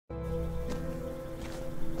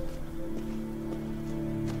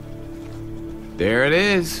There it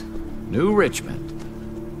is. New Richmond.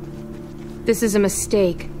 This is a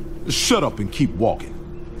mistake. Shut up and keep walking.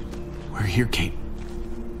 We're here, Kate.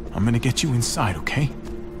 I'm gonna get you inside, okay?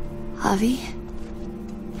 Javi,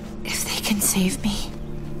 if they can save me,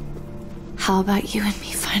 how about you and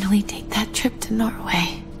me finally take that trip to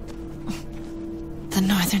Norway? The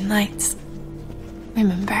Northern Lights.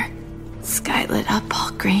 Remember? Sky lit up all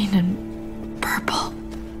green and purple.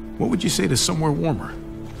 What would you say to somewhere warmer?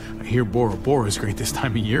 I hear Bora Bora is great this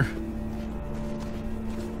time of year.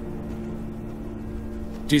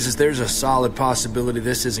 Jesus, there's a solid possibility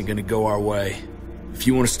this isn't gonna go our way. If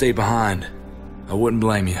you want to stay behind, I wouldn't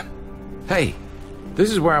blame you. Hey,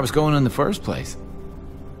 this is where I was going in the first place.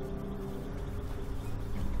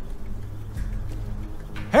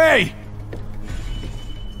 Hey!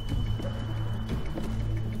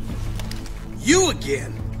 You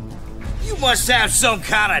again? You must have some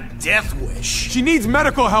kind of death wish. She needs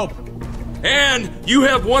medical help! And you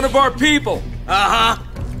have one of our people! Uh-huh.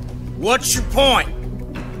 What's your point?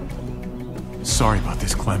 Sorry about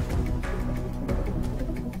this, Clem.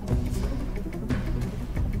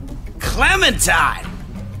 Clementine!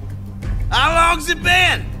 How long's it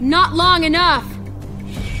been? Not long enough.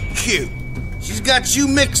 Cute. She's got you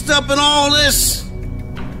mixed up in all this?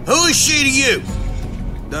 Who is she to you?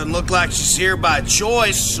 Doesn't look like she's here by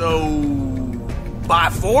choice, so... by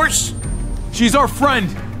force? She's our friend,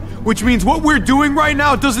 which means what we're doing right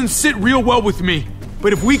now doesn't sit real well with me.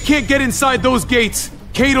 But if we can't get inside those gates,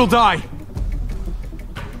 Kate'll die.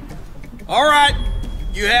 All right,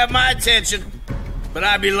 you have my attention, but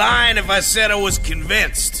I'd be lying if I said I was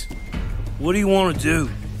convinced. What do you want to do?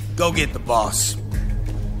 Go get the boss.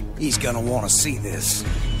 He's gonna want to see this.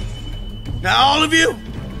 Now, all of you,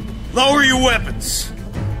 lower your weapons.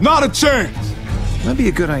 Not a chance! Might be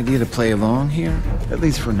a good idea to play along here, at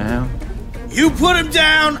least for now. You put him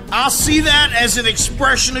down, I'll see that as an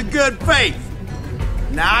expression of good faith.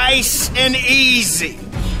 Nice and easy.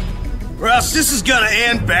 Or else this is gonna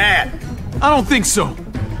end bad. I don't think so.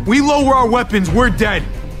 We lower our weapons, we're dead.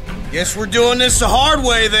 Guess we're doing this the hard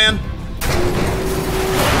way then.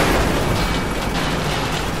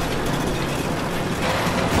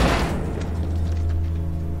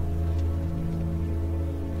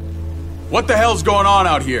 What the hell's going on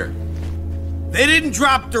out here? They didn't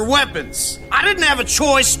drop their weapons. I didn't have a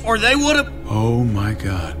choice, or they would have... Oh my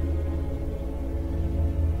God.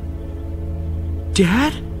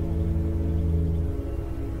 Dad?